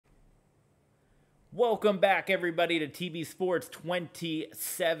Welcome back, everybody, to TB Sports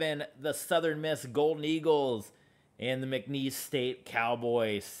 27. The Southern Miss Golden Eagles and the McNeese State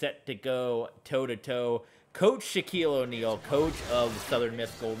Cowboys set to go toe-to-toe. Coach Shaquille O'Neal, coach of the Southern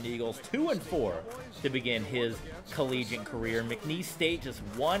Miss Golden Eagles, 2-4 to begin his collegiate career. McNeese State just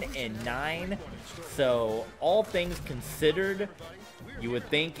 1-9. So, all things considered, you would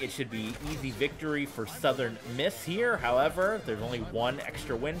think it should be easy victory for Southern Miss here. However, there's only one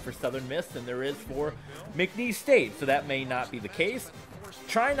extra win for Southern Miss than there is for McNeese State, so that may not be the case.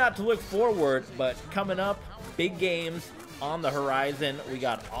 Try not to look forward, but coming up, big games on the horizon. We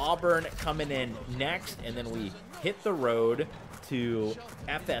got Auburn coming in next, and then we hit the road to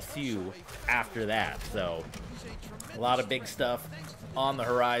FSU after that. So, a lot of big stuff on the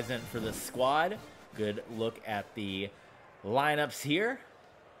horizon for this squad. Good look at the lineups here,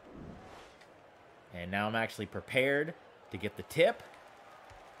 and now I'm actually prepared to get the tip.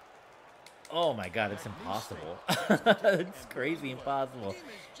 Oh my god, it's impossible. It's crazy impossible.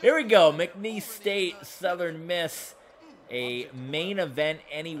 Here we go. McNeese State, Southern Miss, a main event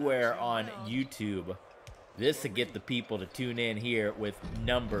anywhere on YouTube. This to get the people to tune in here with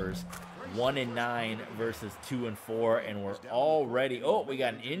numbers. 1-9 versus 2-4, and we're already, oh, we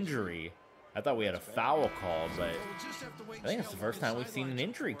got an injury. I thought we had a foul called, but I think it's the first time we've seen an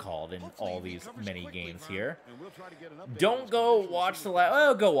injury called in all these many games here. Don't go watch the last.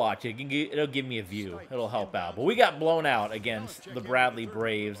 Oh, go watch it. It'll give me a view. It'll help out. But we got blown out against the Bradley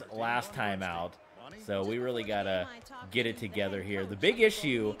Braves last time out, so we really got to get it together here. The big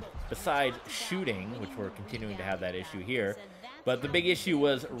issue, besides shooting, which we're continuing to have that issue here, but the big issue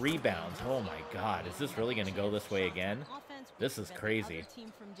was rebounds. Oh, my God. Is this really going to go this way again? This is crazy.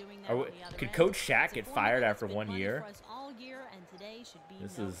 Could Coach Shaq get fired after 1 year?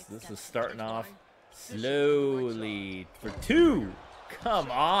 This is starting off slowly for 2.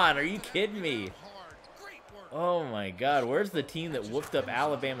 Come on, are you kidding me? Oh my God, where's the team that whooped up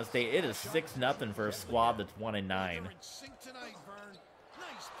Alabama State? It is 6-0 for a squad that's 1-9.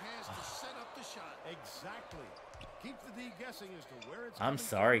 I'm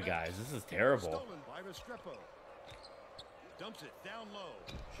sorry, guys. This is terrible. Dumps it down low.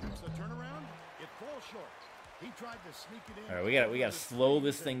 Shoots the turnaround. It falls short. He tried to sneak it in. All right, we got to slow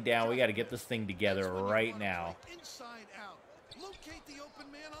this thing down. We got to get this thing together right now. Inside out. Locate the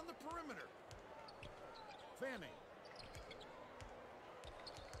open man on the perimeter. Fanning.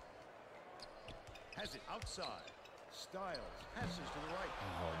 Has it outside. Styles passes to the right.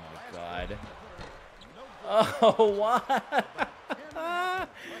 Oh my God. Oh, what?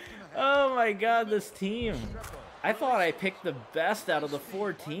 Oh my God, this team. I thought I picked the best out of the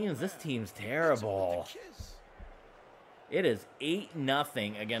 4 teams. This team's terrible. It is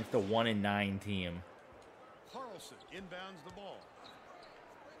 8-0 against a 1-9 team.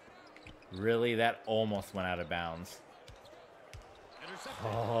 Really? That almost went out of bounds.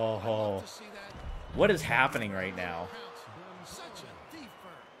 Oh. What is happening right now?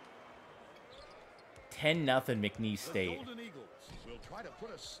 10-0 McNeese State.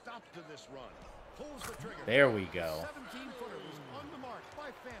 There we go.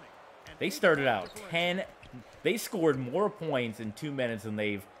 They started out 10. They scored more points in 2 minutes than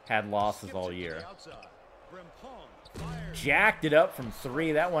they've had losses all year. Jacked it up from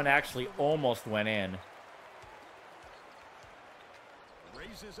 3. That one actually almost went in.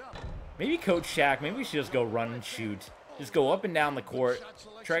 Maybe Coach Shaq, maybe we should just go run and shoot. Just go up and down the court.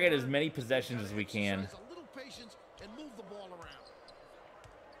 Try to get as many possessions as we can.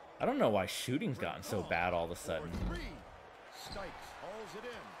 I don't know why shooting's gotten so bad all of a sudden.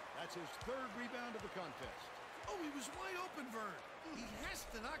 That's his 3rd rebound of the contest. Oh, he was wide open, Vern. He has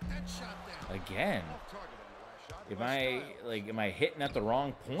to knock that shot down. Again. Am I hitting at the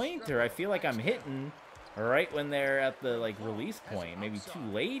wrong point, or I feel like I'm hitting right when they're at the release point? Maybe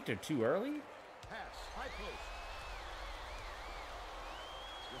too late or too early?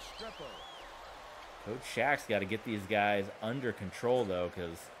 Coach Shaq's got to get these guys under control, though,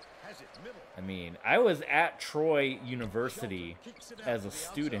 because I mean, I was at Troy University as a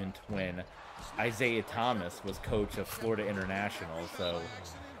student when Isaiah Thomas was coach of Florida International. So,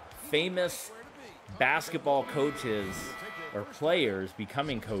 famous basketball coaches or players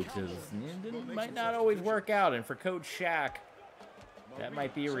becoming coaches might not always work out. And for Coach Shaq, that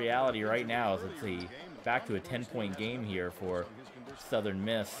might be a reality right now. As let's see, back to a 10-point game here for Southern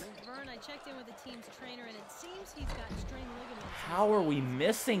Miss. How are we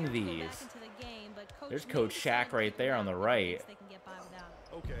missing these? There's Coach Shaq right there on the right.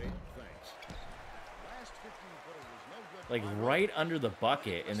 Like right under the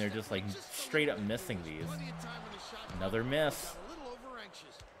bucket, and they're just like straight up missing these. Another miss.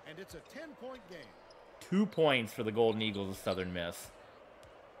 And it's a 10-point game. 2 points for the Golden Eagles of Southern Miss.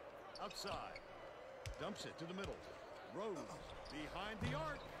 Outside. Dumps it to the middle. Rose behind the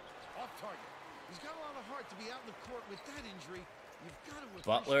arc. Off target. He's got a lot of heart to be out in the court with that injury. You've got to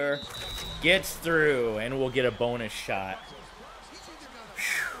Butler gets through, and we'll get a bonus shot.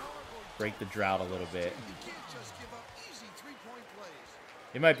 Break the drought a little bit.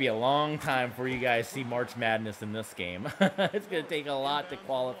 It might be a long time before you guys see March Madness in this game. It's going to take a lot to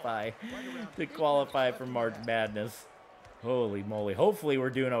qualify for March Madness. Holy moly. Hopefully we're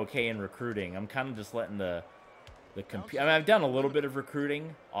doing okay in recruiting. I'm kind of just letting the computer... I mean, I've done a little bit of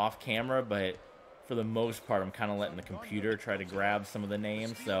recruiting off camera, but for the most part, I'm kind of letting the computer try to grab some of the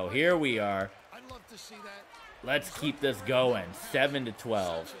names. So here we are. Let's keep this going.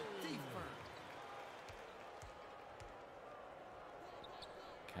 7-12.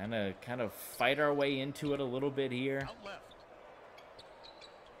 Kind of fight our way into it a little bit here.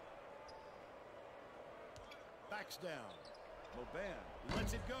 Backs down. Moban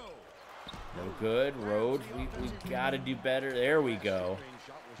lets it go. No good. Rhodes, we got to do better. There we go.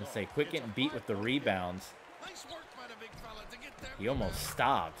 Let's say quick getting beat with the rebounds. He almost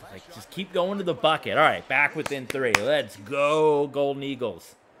stopped. Like, just keep going to the bucket. All right, back within 3. Let's go, Golden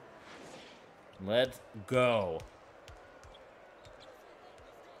Eagles. Let's go.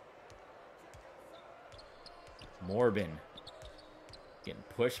 Morbin getting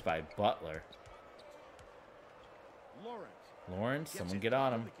pushed by Butler. Lawrence, someone get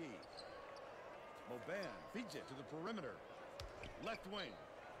on him. Moban feeds it to the perimeter. Left wing.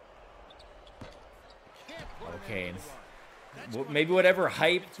 Okay, maybe whatever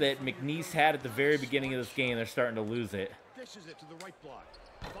hype that McNeese had at the very beginning of this game, they're starting to lose it. Dishes it to the right block.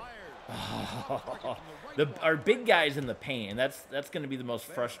 Our big guys in the paint, and that's going to be the most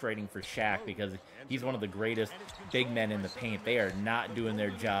frustrating for Shaq because he's one of the greatest big men in the paint. They are not doing their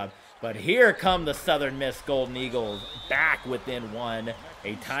job. But here come the Southern Miss Golden Eagles back within 1.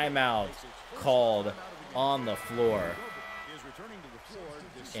 A timeout called on the floor.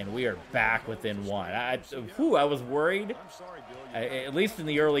 And we are back within 1. I was worried. At least in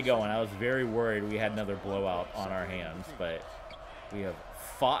the early going, I was very worried we had another blowout on our hands. But we have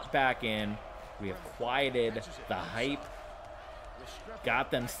fought back in. We have quieted the hype.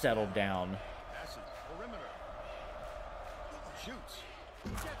 Got them settled down.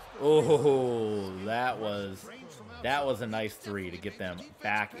 Oh, that was a nice 3 to get them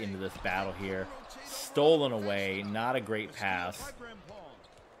back into this battle here. Stolen away. Not a great pass.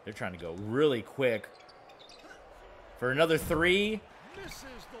 They're trying to go really quick for another 3.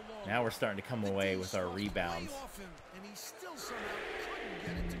 Now we're starting to come away with our rebounds.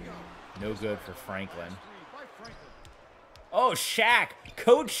 No good for Franklin. Oh, Shaq.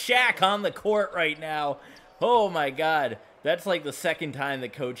 Coach Shaq on the court right now. Oh, my God. That's like the second time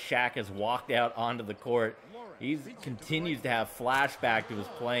that Coach Shaq has walked out onto the court. He continues to have flashback to his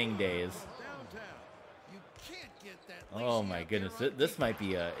playing days. Oh, my goodness. This might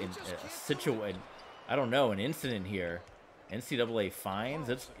be a situation. I don't know, an incident here. NCAA fines.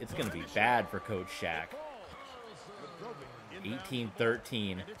 It's going to be bad for Coach Shaq.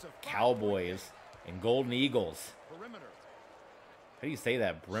 18-13, Cowboys and Golden Eagles. How do you say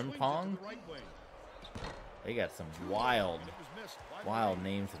that? Brimpong? They got some wild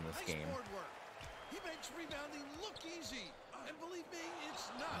names in this game. He makes rebounding look easy. And believe me, it's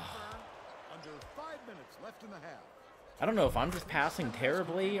not. Under 5 minutes left in the half. I don't know if I'm just passing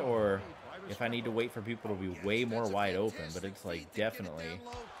terribly or if I need to wait for people to be way more wide open, but it's like definitely.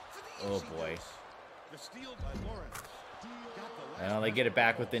 Oh boy. Well, they get it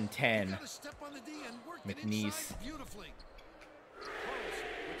back within 10. McNeese.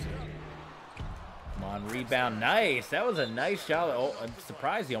 Come on, rebound. Nice. That was a nice shot. Oh, I'm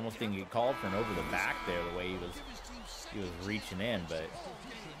surprised he almost didn't get called for an over the back there the way he was reaching in, but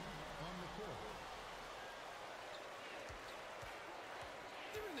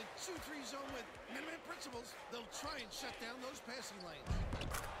They're in the 2-3 zone with minimum principles. They'll try and shut down those passing lanes.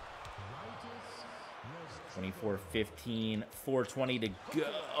 24-15, 4:20 to go.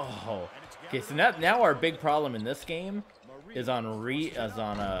 Oh. Okay, so now our big problem in this game is on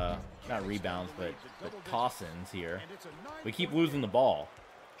not rebounds, but toss-ins here. We keep losing the ball.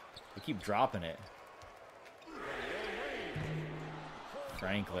 We keep dropping it.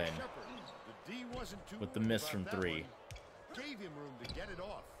 Franklin with the miss from 3. Gave him room to get it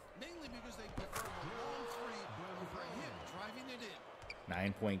off. Mainly because they prefer a long 3 over him driving it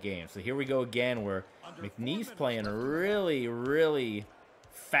in. 9-point game. So here we go again where McNeese playing really, really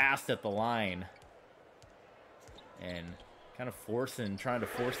fast at the line. And kind of trying to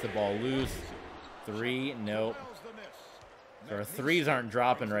force the ball loose. 3, nope. So our threes aren't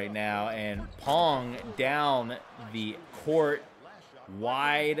dropping right now, and Pong down the court,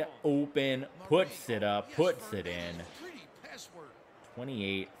 wide open, puts it up, puts it in.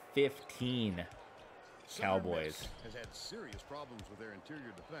 28-15, Cowboys. Has had serious problems with their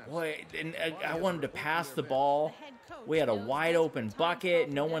interior defense. Boy, and I wanted to pass the ball. We had a wide open bucket.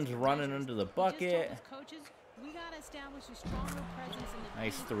 No one's running under the bucket.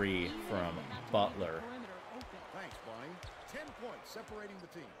 Nice three from Butler. Thanks, Bonnie. 10 points separating the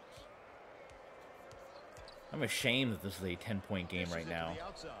teams. I'm ashamed that this is a 10-point game right now.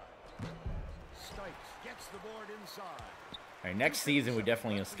 Stikes gets the board inside. All right, next season we're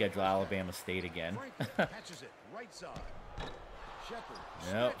definitely going to schedule Alabama State again. Catches it right side. Shepard.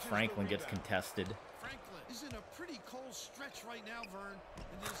 Nope, Franklin gets contested. Franklin is in a pretty cold stretch right now, Vern.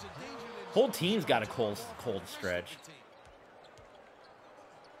 And there's a danger that Whole team's got a cold stretch.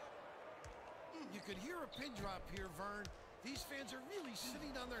 You could hear a pin drop here, Vern. These fans are really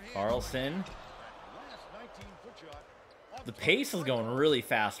sitting on their hands. Carlson. Last 19-foot shot. The pace is going really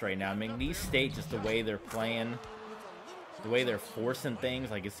fast right now. McNeese State, just the way they're playing, the way they're forcing things.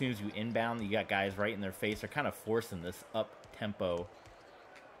 Like as soon as you inbound, you got guys right in their face. They're kind of forcing this up tempo.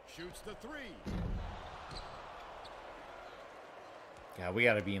 Shoots the three. Yeah, we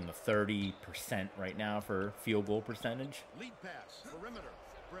got to be in the 30% right now for field goal percentage. Lead pass. Perimeter.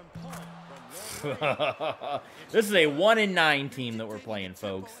 From long range. This is a 1-9 team that we're playing,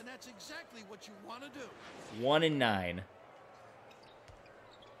 folks. And that's exactly what you want to do. 1-9.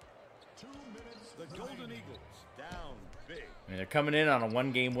 2 minutes. The Golden Eagles down big. I mean, they're coming in on a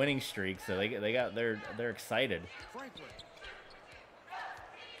 1-game winning streak, so they're excited. Franklin.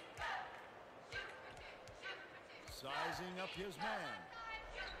 Sizing up his man.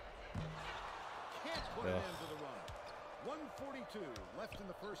 Can't put it into the run. 1:42 left in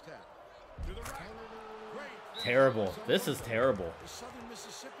the first half. To the right. Great. Terrible. This is terrible. The Southern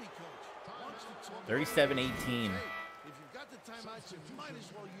Mississippi coach wants to talk 37-18. If you've got the timeouts, you might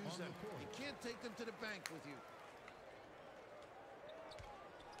as well use them. You can't take them to the bank with you.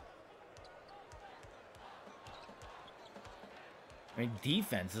 I mean,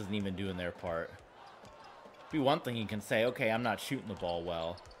 defense isn't even doing their part. Be one thing you can say, okay, I'm not shooting the ball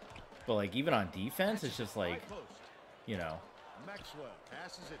well. But, like, even on defense, it's just like, you know. Maxwell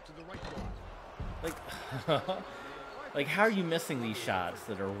passes it to the right block. Like, like, how are you missing these shots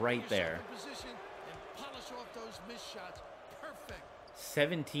that are right there?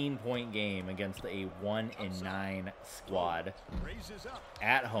 17-point game against a 1-9 squad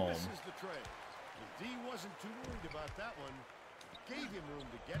at home. This is the trade. The D wasn't too worried about that one. Gave him room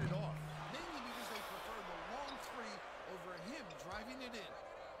to get it off. Mainly because they prefer the long three over him driving it in.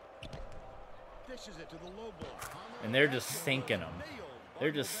 Dishes it to the low block. And they're just sinking them.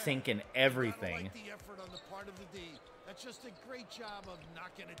 They're just sinking everything. I like the effort on the part of the D. That's just a great job of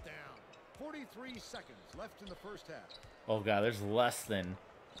knocking it down. 43 seconds left in the first half. Oh, God, there's less than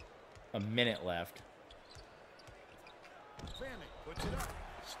a minute left. Fanning puts it up.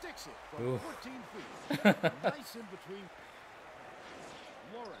 Sticks it from Oof. 14 feet. Nice in between.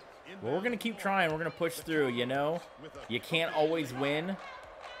 Lawrence, Well, we're going to keep trying. We're going to push through, you know. You can't always win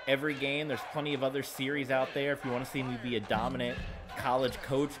every game. There's plenty of other series out there. If you want to see me be a dominant college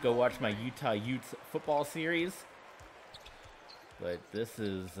coach, go watch my Utah Utes football series. But this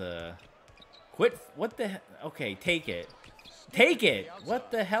is, quit, what the, okay, take it. Take it! What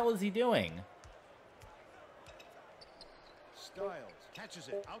the hell is he doing? Styles catches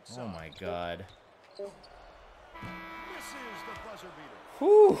it outside. Oh, my God. Misses the buzzer beater.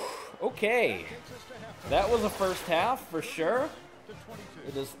 Whew, okay. That was the first half for sure.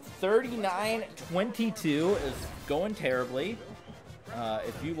 It is 39-22. It's going terribly.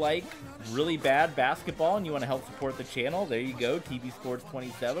 If you like really bad basketball and you want to help support the channel, there you go. TV Sports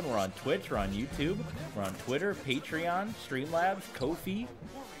 27. We're on Twitch. We're on YouTube. We're on Twitter, Patreon, Streamlabs, Ko-fi.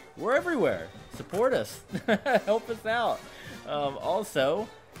 We're everywhere. Support us. Help us out. Also,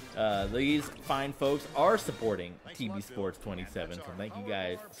 these fine folks are supporting TV Sports 27. So thank you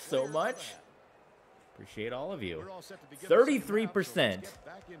guys so much. Appreciate all of you. 33%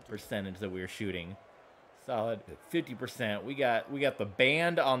 percentage that we're shooting. Solid 50%. We got the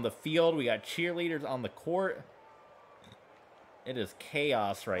band on the field. We got cheerleaders on the court. It is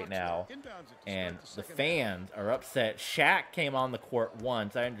chaos right now, and the fans are upset. Shaq came on the court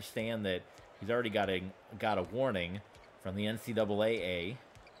once. I understand that he's already got a warning from the NCAA.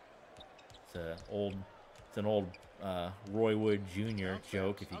 It's an old Roy Wood Jr.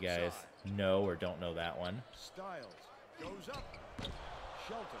 joke, if you guys know or don't know that one. Styles goes up.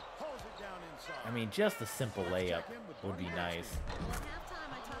 Shelton pulls it down inside. I mean, just a simple layup would be nice. At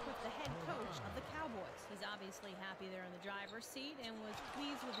halftime, I talked with the head coach of the Cowboys. He's obviously happy there in the driver's seat and was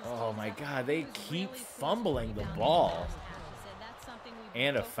pleased with his Oh my team's effort. God, He they was keep really pleased with fumbling the rebounding ball. in the first half. He said that's something we've been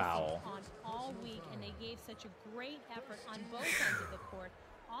And a focusing foul. on all week, and they gave such a great effort on both ends of the court,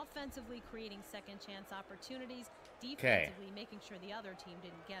 offensively creating second chance opportunities, defensively making sure the other team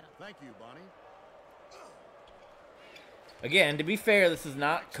didn't get them. Thank you, Bonnie. Again, to be fair, this is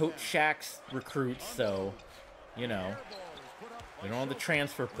not Coach Shaq's recruits, so, you know, we don't have the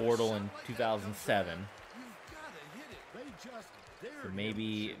transfer portal in 2007. So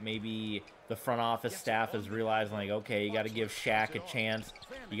maybe the front office staff is realizing, like, okay, you got to give Shaq a chance.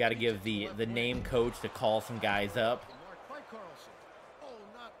 You got to give the name coach to call some guys up. Oh,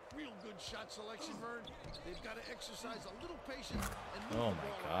 not real good shot selection, Vern. They've got to exercise a little patience and move Oh the my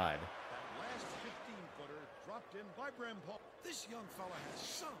ball. God. That last 15-footer dropped in by Brim Paul. This young fella has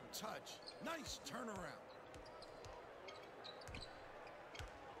some touch. Nice turnaround.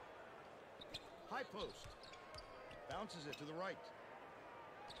 High post. Bounces it to the right.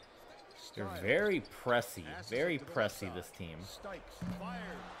 They're Styles very pressy, passes very it to the pressy, left this side. team. Stikes, fires.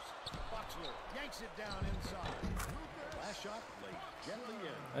 Boxler yanks it down inside. Last shot laid gently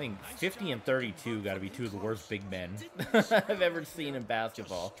in. I think 50 and 32 got to be two of the worst big men I've ever seen in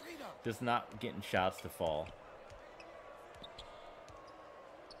basketball. Just not getting shots to fall.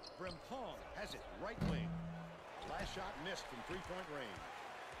 Brim Pong has it right wing. Last shot missed from three-point range.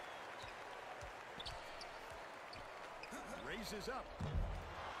 Raises up.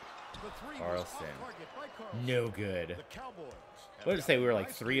 The three was off Carlson. target by Carlson. No good. The Cowboys. What did it say? We were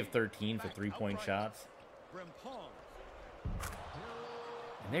like 3 of 13 for three-point shots. Brim Pong.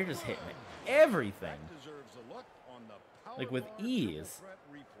 And they're just hitting everything. That deserves a look on the power Like with bar ease. triple threat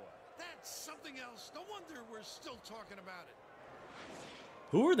replay. That's something else. No wonder we're still talking about it.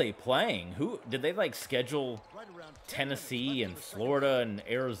 Who are they playing? Who did they like schedule Right around 10 Tennessee minutes and left in the second Florida and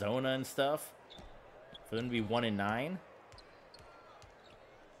Arizona and stuff for them to be 1 and 9?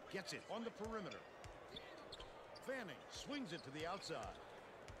 Gets it on the perimeter. Fanning swings it to the outside.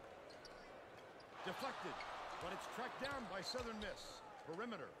 Deflected, but it's tracked down by Southern Miss.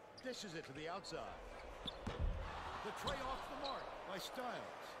 Perimeter dishes it to the outside. The tray off the mark by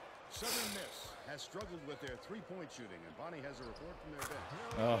Styles. Southern Miss has struggled with their three-point shooting, and Bonnie has a report from their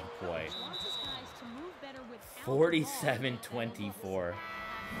bench. Oh boy. Wants his guys to move better without the ball. 47-24. No doubt.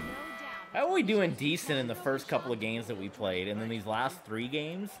 How are we doing decent in the first couple of games that we played, and then these last 3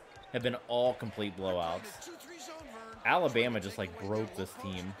 games have been all complete blowouts. 2-3 zone, Vern. Alabama just like broke this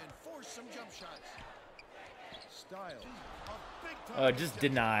team. And force some jump shots. Styles. A big-time Just rejection.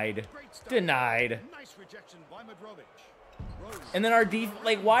 denied. Great stop. Denied. Nice rejection by Madrovic. Rose. And then our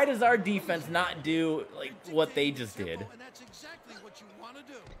like, why does our defense not do like what they just did? And that's exactly what you want to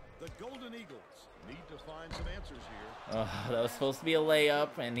do. The Golden Eagles need to find some answers here. That was supposed to be a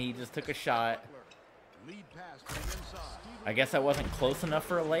layup, and he just took a shot. Lead pass to the inside. I guess I wasn't close enough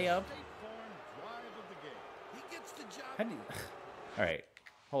for a layup. State Farm drive of the game. He gets the job. How do you... All right,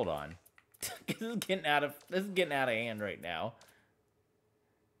 hold on. This is getting out of hand right now.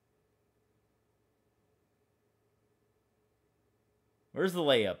 Where's the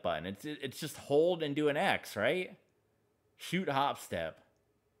layup button? It's just hold and do an X, right? Shoot, hop, step.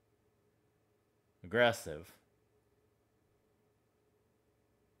 Aggressive.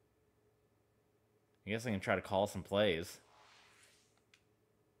 I guess I can try to call some plays.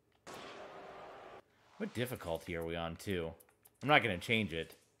 What difficulty are we on, too? I'm not going to change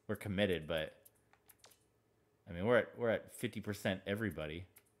it. We're committed, but... I mean, we're at 50% everybody.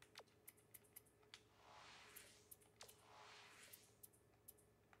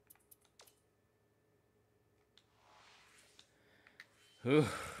 Whew.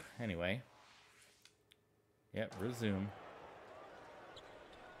 Anyway. Yep, resume.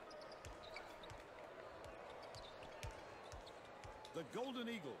 The Golden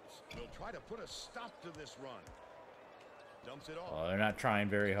Eagles will try to put a stop to this run. Dumps it off. Oh, they're not trying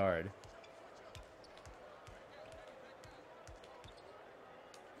very hard.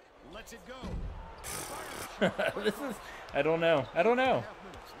 Lets it go. This is... I don't know. I don't know. 2.5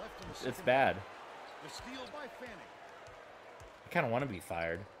 minutes left in the It's second bad. half. The steal by Fanning. I kind of want to be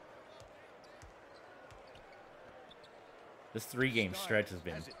fired. This 3-game stretch has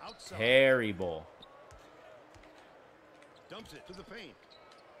been terrible. Dumps it to the paint.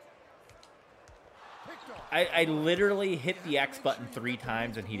 Picked off. I literally hit the X button 3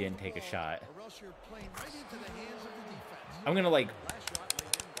 times and he didn't take a shot. Or else you're playing right into the hands of the defense. I'm going to, like, Last shot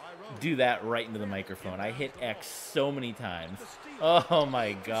laid in by Rose. do that right into the microphone. I hit X so many times. Oh,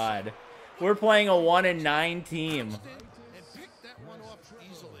 my God. We're playing a 1 and 9 team. And picked that one off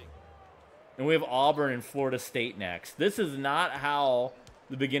easily. And we have Auburn and Florida State next. This is not how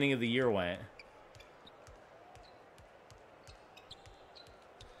the beginning of the year went.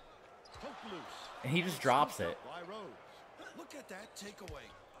 And he just drops it. Look at that takeaway.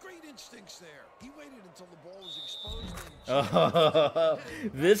 Great instincts there. He waited until the ball was exposed. Oh,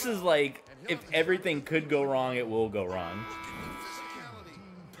 this is like, if everything could go wrong, it will go wrong.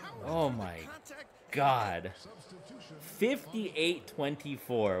 Oh my God.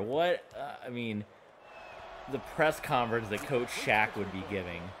 58-24. What, I mean, the press conference that Coach Shaq would be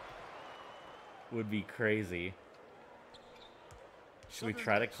giving would be crazy. Should we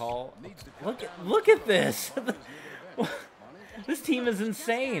try to call? Look at this. This team is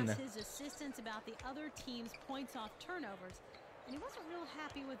insane. His assistants about the other team's points off turnovers, and he wasn't real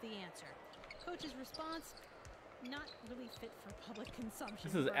happy with the answer. Coach's response, not really fit for public consumption.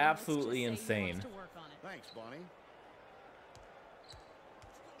 This is absolutely insane. Thanks, Bonnie.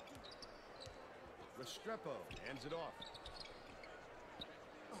 Restrepo ends it off.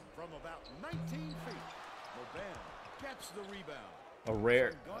 From about 19 feet, Moban gets the rebound. A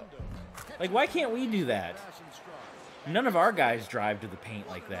rare. Like, why can't we do that? None of our guys drive to the paint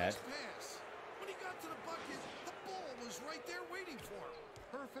like that. When he got to the bucket, the ball was right there waiting for him.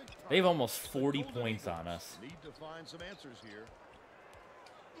 Perfect. They have almost 40 points on us. Need to find some answers here.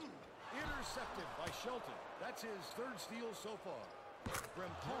 Intercepted by Shelton. That's his third steal so far.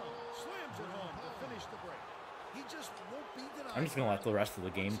 Brempton slams it home to finish the break. He just won't be denied. I'm just gonna let the rest of the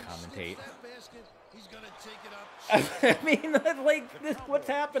game commentate. He's gonna take it up. I mean, like, what's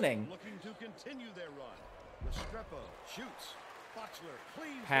happening? Looking to continue their run. Restrepo shoots. Boxler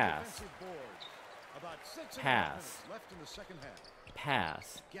cleans Pass. the defensive board. About 6 Pass. left in the second half.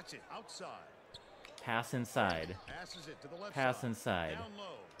 Pass. Gets it outside. Pass inside. Passes it to the left Pass side. inside. Down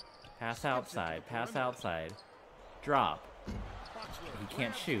low. Pass outside. Pass outside. Drop. Boxler He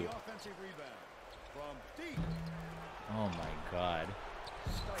can't grabs the shoot. offensive rebound. From deep. Oh my God.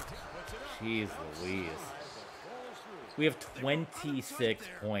 Stikes puts it up. Jeez Louise. Falls through. We have 26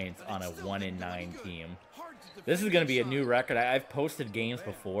 points on a 1-9 team. This is going to be a new record. I've posted games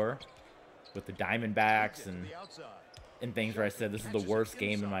before with the Diamondbacks and things where I said this is the worst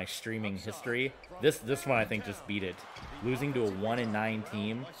game in my streaming history. This one I think just beat it. Losing to a 1-9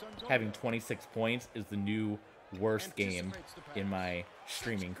 team, having 26 points is the new worst game in my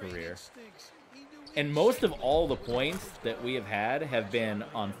streaming career. And most of all the points that we have been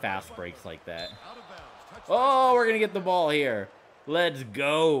on fast breaks like that. Oh, we're going to get the ball here. Let's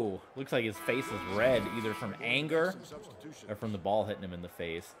go. Looks like his face is red, either from anger or from the ball hitting him in the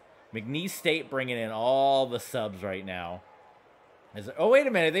face. McNeese State bringing in all the subs right now. Oh, wait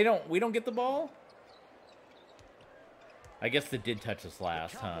a minute. We don't get the ball? I guess it did touch us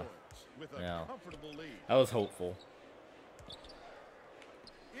last, huh? No. I was hopeful.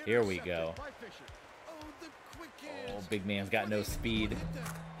 Here we go. Oh, big man's got no speed.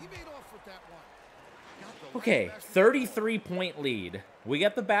 Okay, 33-point lead. We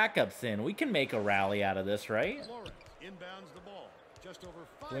got the backups in. We can make a rally out of this, right?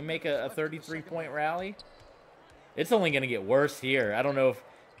 Can we make a 33-point rally? It's only going to get worse here. I don't know if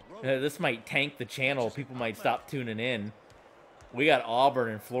this might tank the channel. People might stop tuning in. We got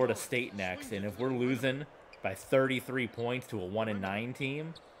Auburn and Florida State next, and if we're losing by 33 points to a 1-9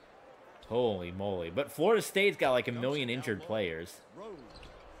 team, holy moly. But Florida State's got like 1 million injured players.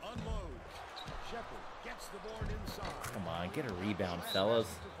 Come on, get a rebound, fellas.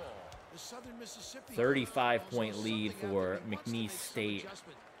 35-point lead for McNeese State.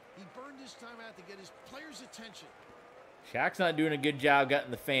 Shaq's not doing a good job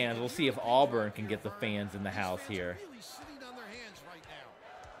getting the fans. We'll see if Auburn can get the fans in the house here.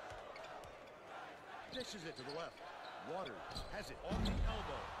 Dishes it to the left. Waters has it on the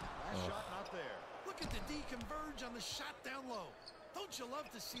elbow. Last shot not there. Look at the D converge on the shot down low. Don't you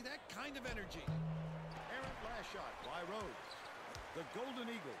love to see that kind of energy? Errant last shot by Rhodes. The Golden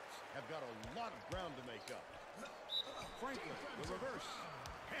Eagles have got a lot of ground to make up. Franklin, the reverse.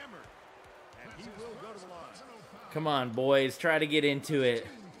 Hammered. And he will go to the line. Come on, boys. Try to get into it.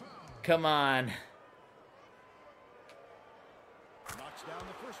 Come on. Knocks down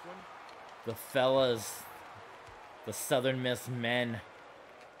the first one. The fellas. The Southern Miss men.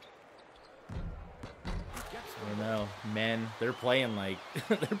 I know, men. They're playing like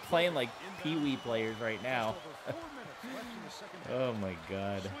Pee-wee players right now. Oh my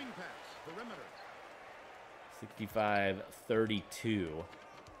God. 65-32.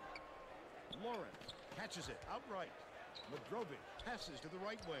 Lawrence catches it outright. Madrovic passes to the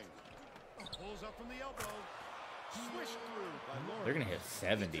right wing. Pulls up from the elbow. Swished through by Lawrence. They're gonna hit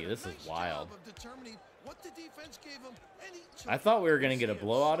 70. This is wild. What the defense gave him, and he I thought we were gonna get a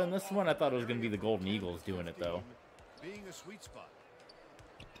blowout in this one. I thought it was gonna be the Golden Eagles doing it though. Being a sweet spot.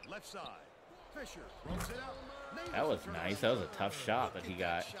 Left side. Fisher throws it out. That was nice. That was a tough shot that he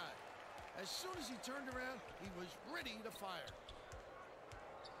got. As soon as he turned around, he was ready to fire.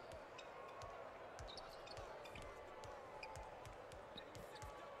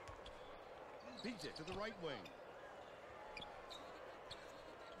 Beats it to the right wing.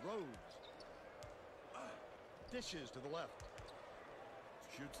 Rhodes. Dishes to the left.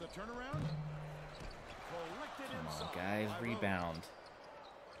 Shoots the turnaround. Collected Come on, inside guys, by rebound.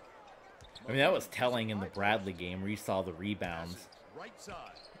 I mean, that was telling in the Bradley game where you saw the rebounds. Rhodes. Right side.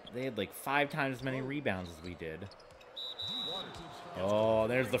 They had like 5 times as many rebounds as we did. Oh,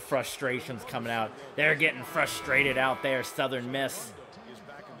 there's the frustrations coming out. They're getting frustrated out there, Southern Miss.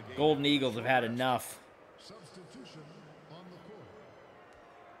 Golden Eagles have had enough. Substitution on the court.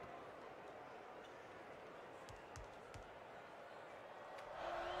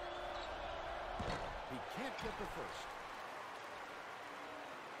 He can't get the first.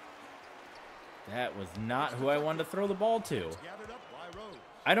 That was not who I wanted to throw the ball to. Gathered up by Rhodes.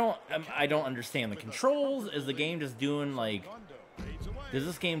 I don't understand the controls. Is the game just doing like? Does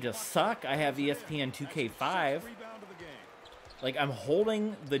this game just suck? I have ESPN 2K5. Like, I'm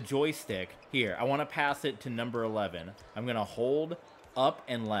holding the joystick. Here, I want to pass it to number 11. I'm going to hold up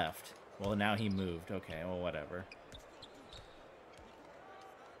and left. Well, now he moved. Okay, well, whatever.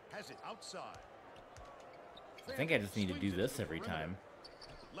 Has it outside. I think I just need to do this every time.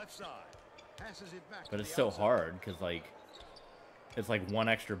 Left side. Passes it back. But it's so hard because, like, it's like one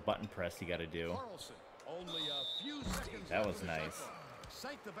extra button press you got to do. Carlson, only a few seconds That was after the nice. shot.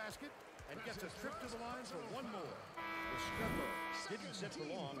 Sank the basket and gets a trip to the line for one more. Restrepo didn't sit for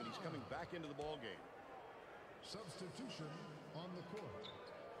long, and he's coming back into the ball game. Substitution on the court.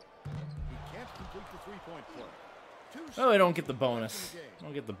 He can't complete the three-point play. Oh, I don't get the bonus. I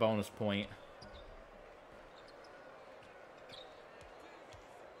don't get the bonus point.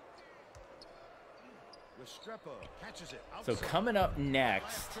 Restrepo catches it So outside. coming up next,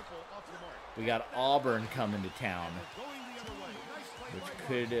 Last triple off the mark. we got Auburn coming to town, Going the other way. Nice play which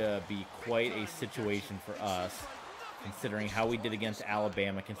by could be quite a situation for us, considering how we did against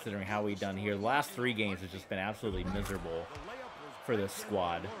Alabama, considering how we done here. The last 3 games have just been absolutely miserable for this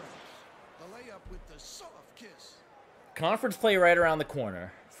squad. The layup with the soft kiss. Conference play right around the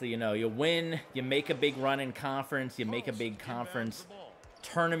corner. So, you know, you win, you make a big run in conference, you make a big conference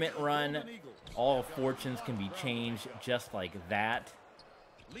tournament run. All fortunes can be changed just like that.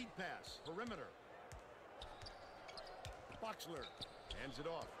 lead pass, perimeter. Boxler hands it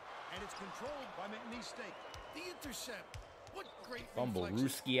off, and it's controlled by McNeese State. The intercept. What great Fumble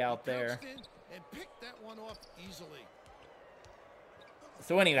reflexes. Ruski out He there. pounced in and picked that one off easily.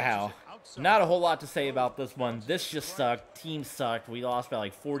 So anyhow, not a whole lot to say about this one. This just sucked. Team sucked. We lost by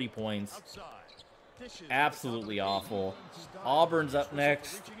like 40 points. Outside. Dishes Absolutely awful. Auburn's up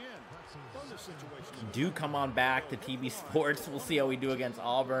next. reaching in. Bonus situation. Do come on back to TV Sports. We'll see how we do against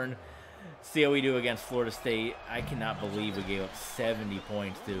Auburn. See how we do against Florida State. I cannot believe we gave up 70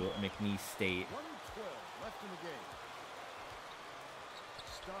 points to McNeese State. 1:12 left in the game.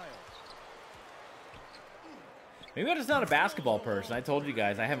 Styles. Maybe I'm just not a basketball person. I told you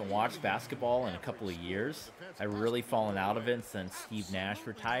guys I haven't watched basketball in a couple of years. I've really fallen out of it since Steve Nash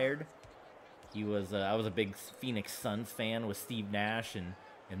retired. He was I was a big Phoenix Suns fan with Steve Nash and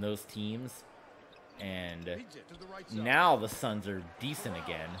those teams. And Feeds it to the right side. now the Suns are decent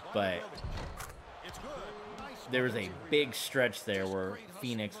again, but It's good. Nice there was a big stretch there where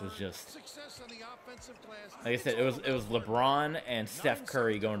Phoenix was just, Success on the offensive glass. like I said, it was LeBron and Steph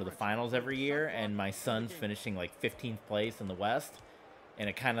Curry going to the finals every year, and my Suns finishing like 15th place in the West, and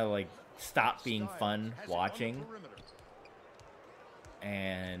it kind of like stopped being fun Has it on the watching, perimeter.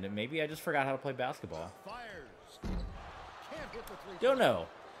 and maybe I just forgot how to play basketball. Fires. Can't hit the three. Don't know.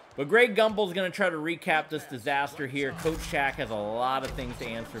 But Greg Gumbel's going to try to recap this disaster here. Coach Shaq has a lot of things to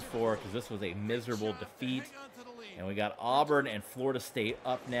answer for because this was a miserable defeat. And we got Auburn and Florida State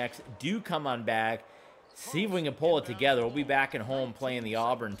up next. Do come on back. See if we can pull it together. We'll be back at home playing the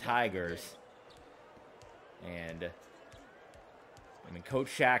Auburn Tigers. And, I mean, Coach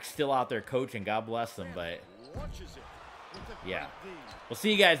Shaq's still out there coaching. God bless him. But, Launches it with the yeah. great D. We'll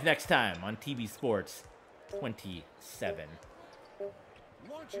see you guys next time on TV Sports 27.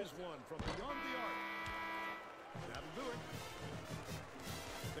 Launches one from beyond the arc. That'll do it.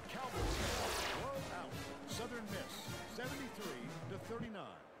 The Cowboys blow out Southern Miss 73-39.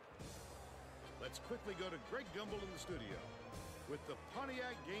 Let's quickly go to Greg Gumbel in the studio with the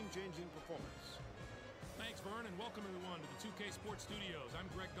Pontiac game-changing performance. Thanks, Vern, and welcome everyone to the 2K Sports Studios. I'm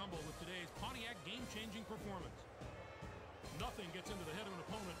Greg Gumbel with today's Pontiac game-changing performance. Nothing gets into the head of an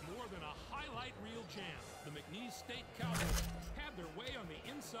opponent more than a highlight reel jam. The McNeese State Cowboys had their way on the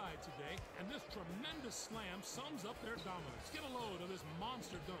inside today, and this tremendous slam sums up their dominance. Get a load of this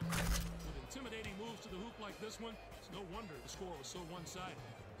monster dunk. this one, it's no wonder the score was so one-sided.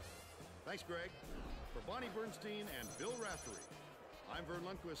 Thanks, Greg. For Bonnie Bernstein and Bill Raftery, I'm Vern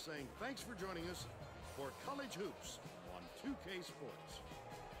Lundquist saying thanks for joining us for College Hoops on 2K Sports.